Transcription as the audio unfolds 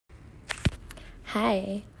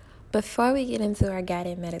Hi. Before we get into our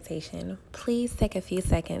guided meditation, please take a few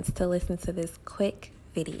seconds to listen to this quick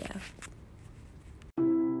video.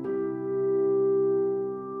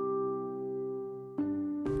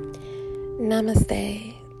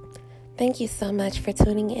 Namaste. Thank you so much for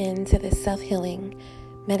tuning in to this self-healing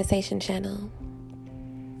meditation channel.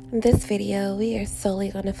 In this video, we are solely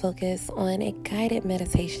going to focus on a guided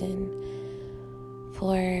meditation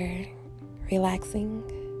for relaxing,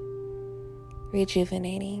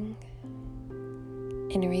 rejuvenating,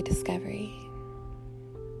 and rediscovery.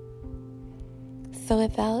 So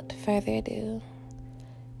without further ado,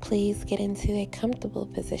 please get into a comfortable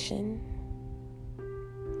position.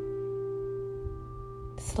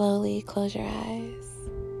 Slowly close your eyes,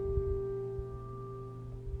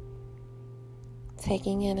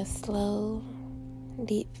 taking in a slow,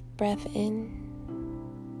 deep breath in,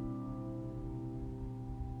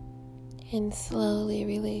 and slowly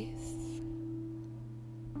release.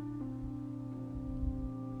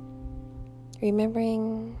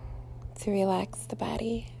 Remembering to relax the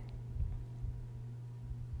body.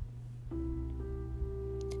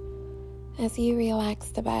 As you relax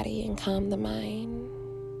the body and calm the mind,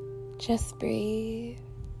 just breathe.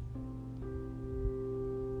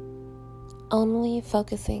 Only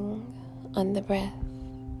focusing on the breath.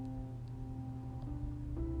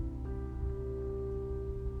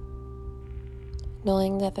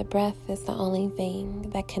 Knowing that the breath is the only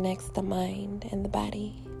thing that connects the mind and the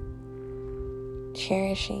body.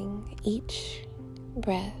 Cherishing each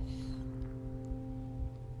breath.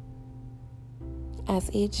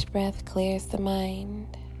 As each breath clears the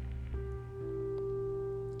mind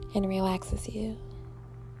and relaxes you,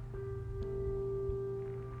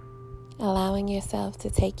 allowing yourself to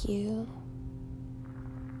take you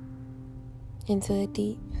into a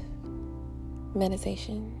deep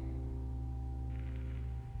meditation.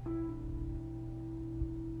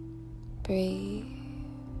 Breathe.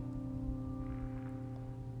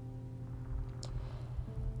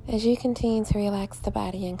 As you continue to relax the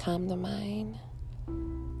body and calm the mind,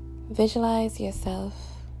 visualize yourself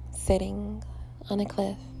sitting on a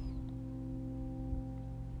cliff.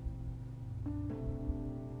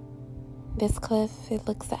 This cliff, it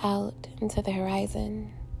looks out into the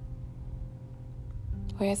horizon,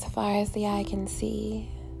 where as far as the eye can see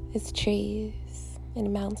is trees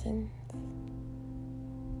and mountains.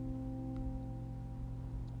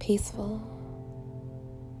 Peaceful,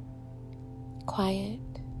 quiet,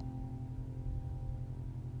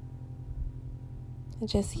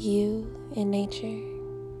 just you and nature.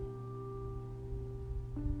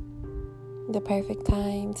 The perfect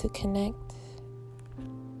time to connect,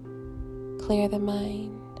 clear the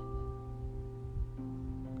mind,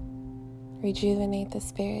 rejuvenate the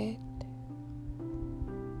spirit,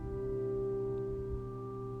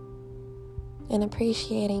 and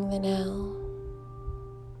appreciating the now.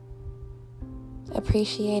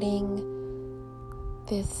 Appreciating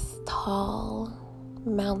this tall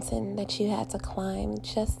mountain that you had to climb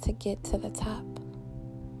just to get to the top.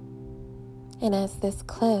 And as this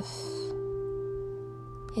cliff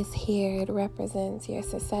is here, it represents your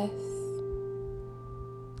success.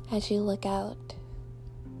 As you look out,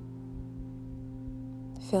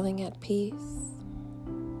 feeling at peace,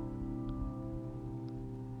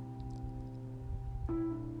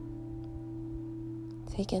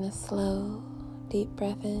 taking a slow, deep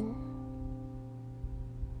breath in,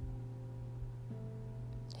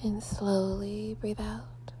 and slowly breathe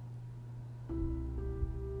out.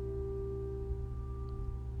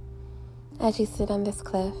 As you sit on this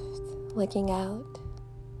cliff, looking out,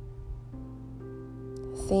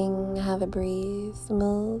 seeing how the breeze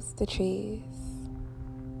moves the trees,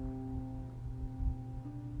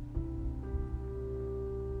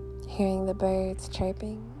 hearing the birds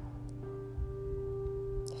chirping,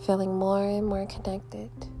 feeling more and more connected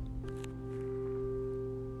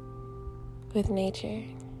with nature.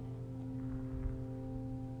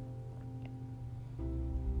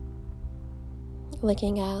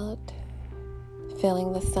 Looking out,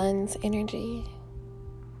 feeling the sun's energy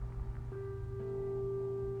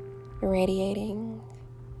radiating,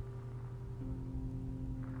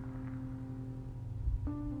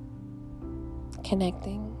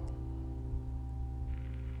 connecting.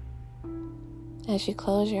 As you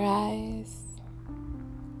close your eyes,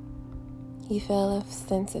 you feel a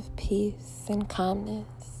sense of peace and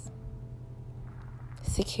calmness,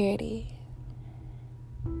 security,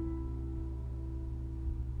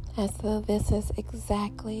 as though this is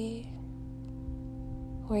exactly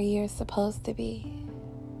where you're supposed to be.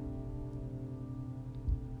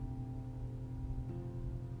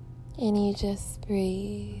 And you just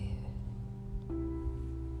breathe.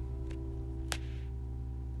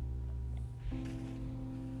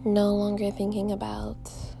 No longer thinking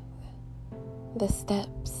about the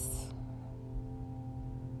steps,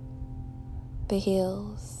 the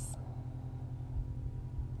hills,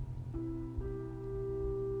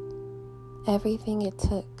 everything it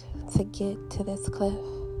took to get to this cliff.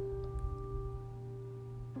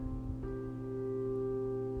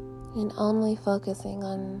 And only focusing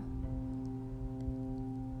on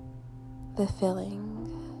the feeling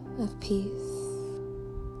of peace,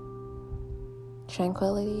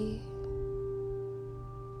 tranquility,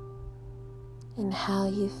 and how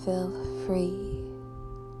you feel free.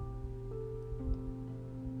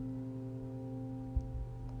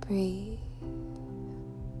 Breathe.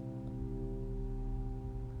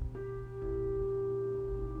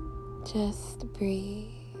 Just breathe.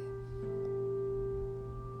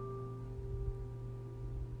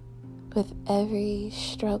 With every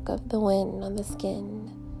stroke of the wind on the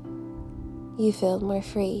skin, you feel more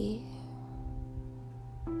free.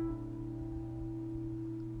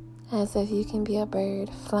 As if you can be a bird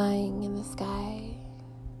flying in the sky.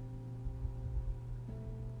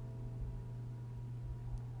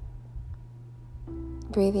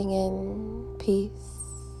 Breathing in peace,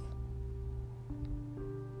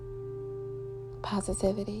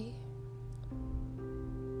 positivity,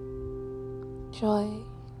 joy,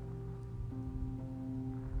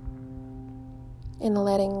 and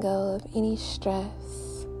letting go of any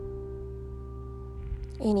stress,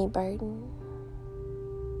 any burden,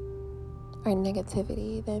 or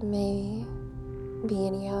negativity that may be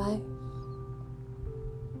in your life.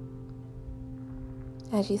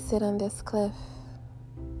 As you sit on this cliff,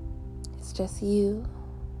 it's just you,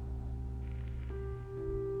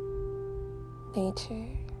 nature,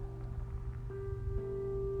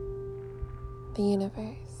 the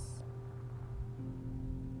universe.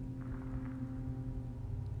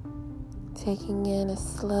 Taking in a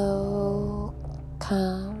slow,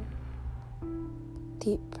 calm,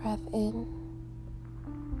 deep breath in.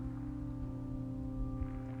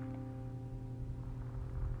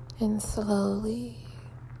 And slowly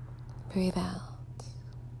breathe out.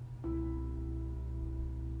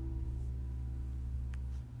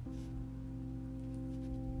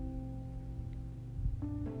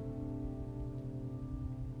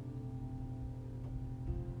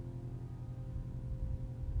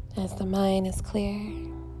 As the mind is clear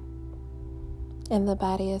and the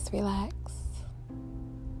body is relaxed,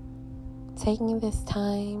 taking this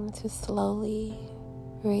time to slowly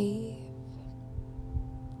breathe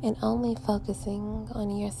and only focusing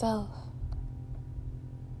on yourself.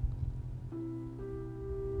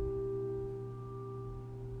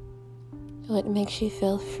 What makes you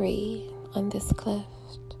feel free on this cliff?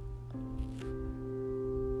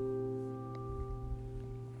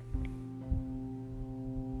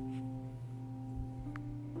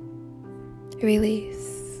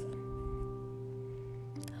 Release.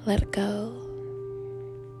 Let go.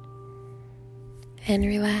 And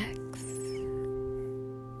relax.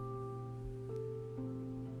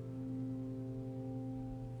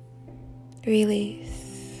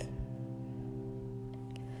 Release.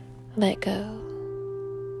 Let go.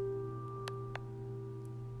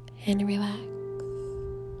 And relax.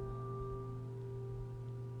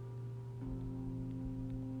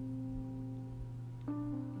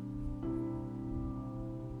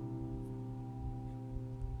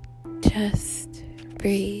 Just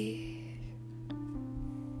breathe.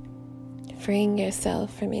 Freeing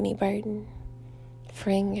yourself from any burden.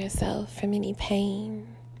 Freeing yourself from any pain.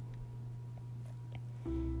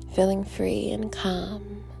 Feeling free and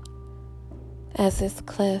calm as this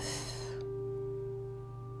cliff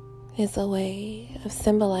is a way of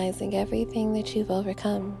symbolizing everything that you've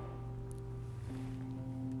overcome.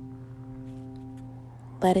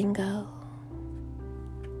 Letting go.